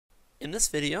In this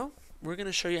video, we're going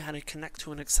to show you how to connect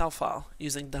to an Excel file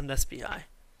using Dundas BI.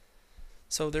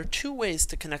 So there are two ways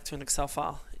to connect to an Excel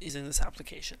file using this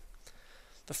application.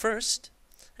 The first,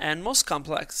 and most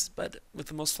complex, but with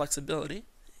the most flexibility,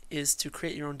 is to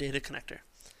create your own data connector.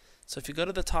 So if you go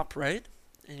to the top right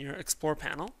in your Explore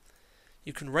panel,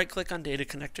 you can right-click on Data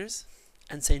Connectors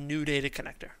and say New Data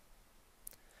Connector.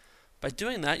 By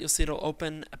doing that, you'll see it'll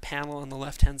open a panel on the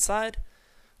left-hand side,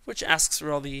 which asks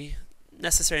for all the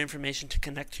necessary information to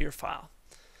connect to your file.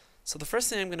 So the first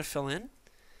thing I'm going to fill in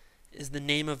is the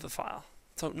name of the file.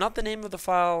 So not the name of the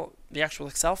file, the actual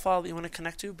Excel file that you want to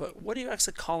connect to, but what are you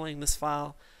actually calling this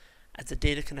file as a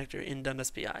data connector in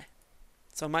Dundas BI?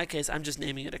 So in my case, I'm just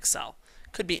naming it Excel.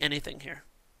 Could be anything here.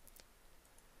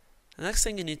 The next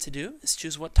thing you need to do is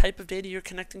choose what type of data you're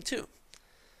connecting to.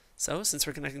 So since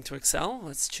we're connecting to Excel,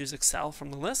 let's choose Excel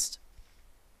from the list.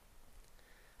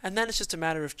 And then it's just a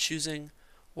matter of choosing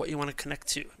what you want to connect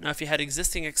to. Now if you had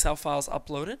existing Excel files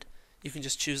uploaded, you can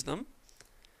just choose them.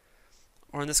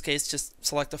 Or in this case, just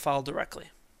select the file directly.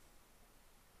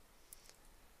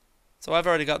 So I've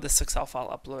already got this Excel file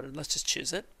uploaded. Let's just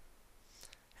choose it.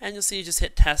 And you'll see you just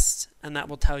hit test, and that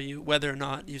will tell you whether or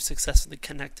not you've successfully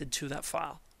connected to that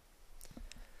file.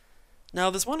 Now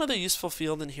there's one other useful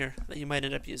field in here that you might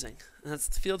end up using, and that's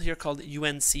the field here called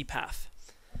UNC path.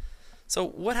 So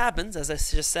what happens, as I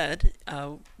just said,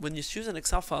 when you choose an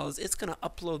Excel file, is it's going to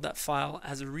upload that file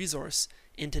as a resource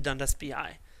into Dundas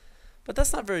BI. But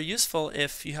that's not very useful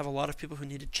if you have a lot of people who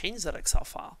need to change that Excel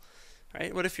file.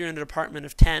 Right? What if you're in a department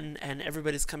of 10 and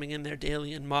everybody's coming in there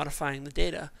daily and modifying the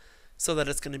data so that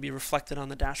it's going to be reflected on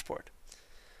the dashboard?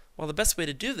 Well, the best way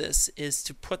to do this is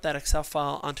to put that Excel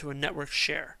file onto a network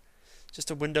share, just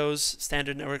a Windows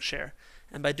standard network share.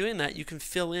 And by doing that, you can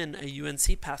fill in a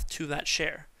UNC path to that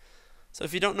share. So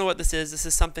if you don't know what this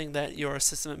is something that your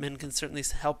system admin can certainly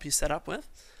help you set up with.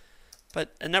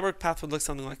 But a network path would look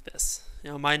something like this. You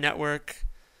know, my network,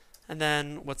 and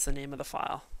then what's the name of the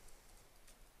file?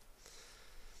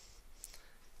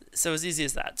 So as easy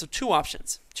as that. So two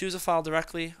options. Choose a file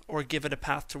directly or give it a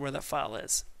path to where that file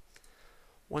is.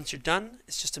 Once you're done,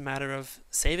 it's just a matter of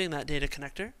saving that data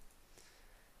connector.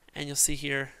 And you'll see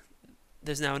here,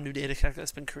 there's now a new data connector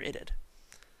that's been created.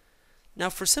 Now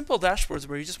for simple dashboards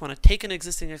where you just want to take an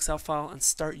existing Excel file and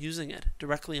start using it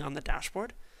directly on the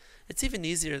dashboard, it's even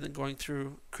easier than going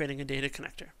through creating a data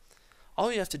connector.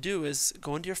 All you have to do is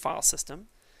go into your file system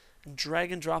and drag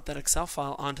and drop that Excel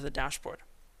file onto the dashboard.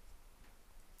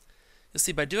 You'll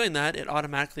see by doing that, it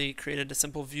automatically created a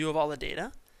simple view of all the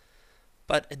data.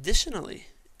 But additionally,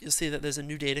 you'll see that there's a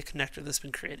new data connector that's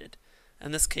been created.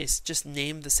 In this case, just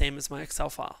named the same as my Excel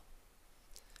file.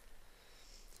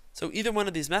 So either one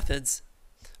of these methods,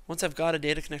 once I've got a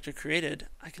data connector created,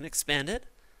 I can expand it,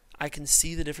 I can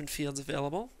see the different fields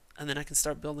available, and then I can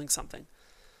start building something.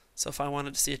 So if I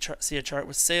wanted to see a chart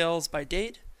with sales by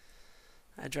date,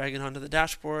 I drag it onto the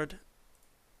dashboard,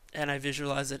 and I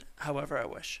visualize it however I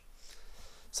wish.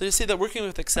 So you see that working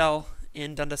with Excel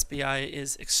in Dundas BI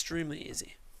is extremely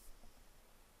easy.